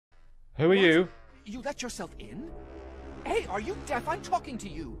Who are you? You let yourself in? Hey, are you deaf? I'm talking to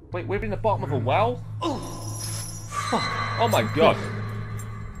you. Wait, we're in the bottom of a well? Oh my god.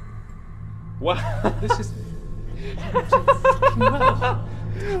 Wow. This is...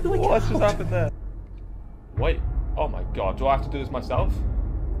 What's just happened there? Wait. Oh my god. Do I have to do this myself?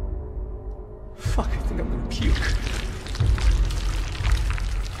 Fuck, I think I'm gonna puke.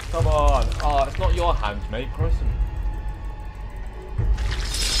 Come on. Oh, it's not your hands, mate. Grow some.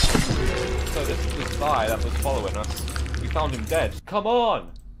 So this is the guy that was following us. We found him dead. Come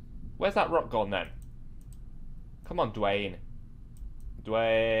on! Where's that rock gone then? Come on, Dwayne.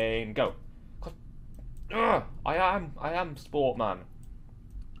 Dwayne, go. Ugh, I am sport man.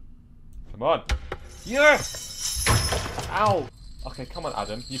 Come on. Yes! Ow! Okay, come on,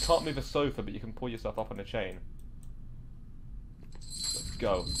 Adam. You can't move a sofa, but you can pull yourself up on a chain. Let's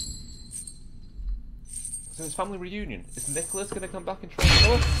go. So it's family reunion. Is Nicholas going to come back and try and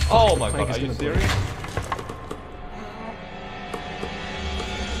kill us? Oh my god, are you serious?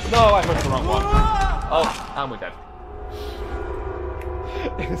 No, I pressed the wrong one. Oh, and we're dead.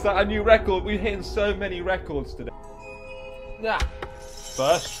 Is that a new record? We're hitting so many records today. Nah.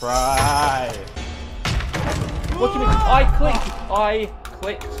 First try. What do you mean? I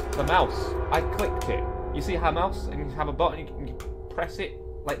clicked the mouse. I clicked it. You see how a mouse and you have a button, you press it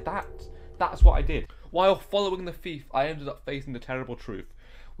like that? That's what I did. While following the thief, I ended up facing the terrible truth.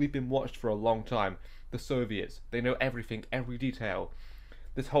 We've been watched for a long time. The Soviets, they know everything, every detail.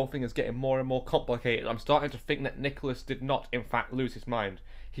 This whole thing is getting more and more complicated. I'm starting to think that Nicholas did not, in fact, lose his mind.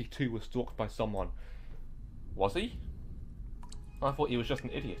 He too was stalked by someone. Was he? I thought he was just an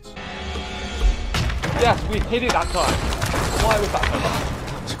idiot. Yes, we hit it that time! Why was that so bad?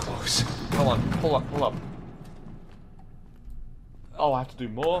 That was close. Come on, pull up, pull up. Oh, I have to do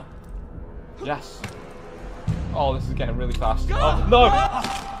more? Yes. Oh, this is getting really fast. Oh, no!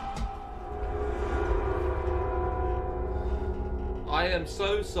 I am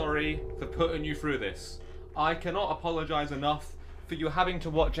so sorry for putting you through this. I cannot apologise enough for you having to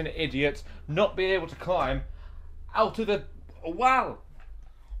watch an idiot not be able to climb out of a well.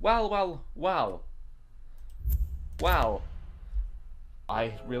 Well.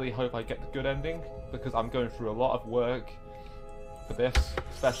 I really hope I get the good ending because I'm going through a lot of work for this,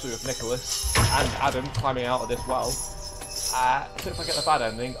 especially with Nicholas and Adam climbing out of this well. So if I get the bad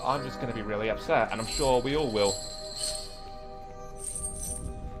ending, I'm just going to be really upset, and I'm sure we all will.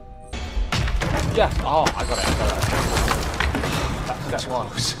 Yes! Oh, I got it. That's step one.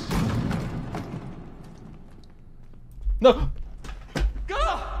 No!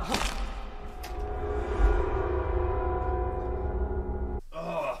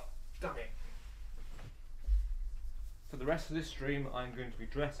 Oh, damn it. For the rest of this stream, I'm going to be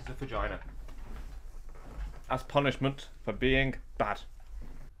dressed as a vagina. As punishment for being bad.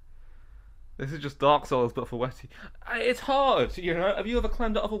 This is just Dark Souls, but for Wetty. It's hard, you know? Have you ever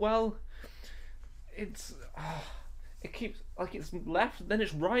climbed out of a well? It's... it keeps... like it's left, then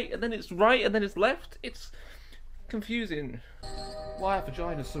it's right, and then it's right, and then it's left. It's confusing. Why are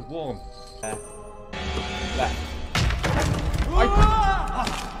vaginas so warm? Left.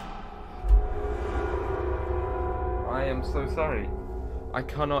 I am so sorry. I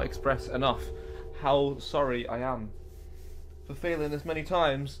cannot express enough how sorry I am for failing this many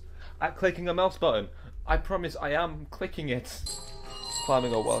times at clicking a mouse button. I promise I am clicking it.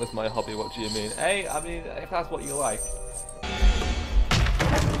 Climbing a well is my hobby, what do you mean? Hey, I mean, if that's what you like.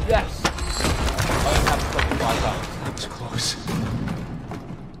 Yes! I only have to click it 5 times. That was close.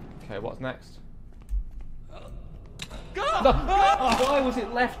 Okay, what's next? No. Why was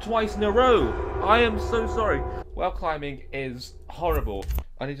it left twice in a row? I am so sorry. Well climbing is horrible.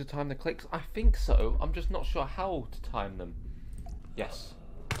 I need to time the clicks. I think so. I'm just not sure how to time them. Yes.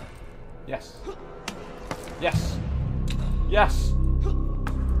 Yes. Yes. Yes.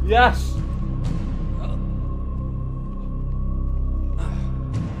 Yes.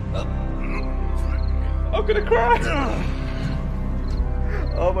 I'm gonna cry.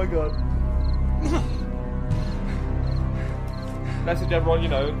 Oh my god. Message everyone you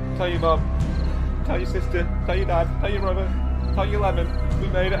know. Tell your mum. Tell your sister. Tell your dad. Tell your brother. Tell your lemon. We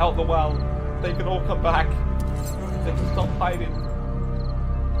made it out the well. They can all come back. They can stop hiding.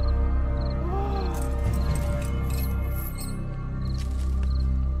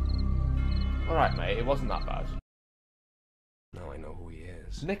 Alright mate, it wasn't that bad. Now I know who he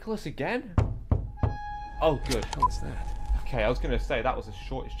is. Nicholas again? Oh good. What's that? Okay, I was going to say that was the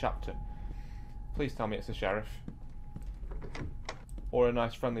shortest chapter. Please tell me it's the sheriff. Or a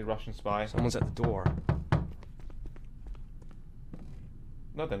nice friendly Russian spy. Someone's at the door.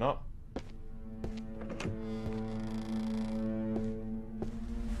 No, they're not.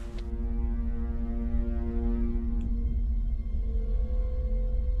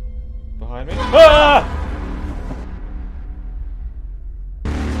 behind me. Ah!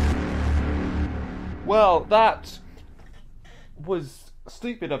 Well, that was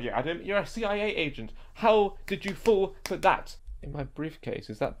stupid of you, Adam. You're a CIA agent. How did you fall for that? In my briefcase,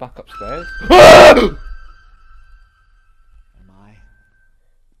 is that back upstairs? Am I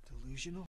delusional?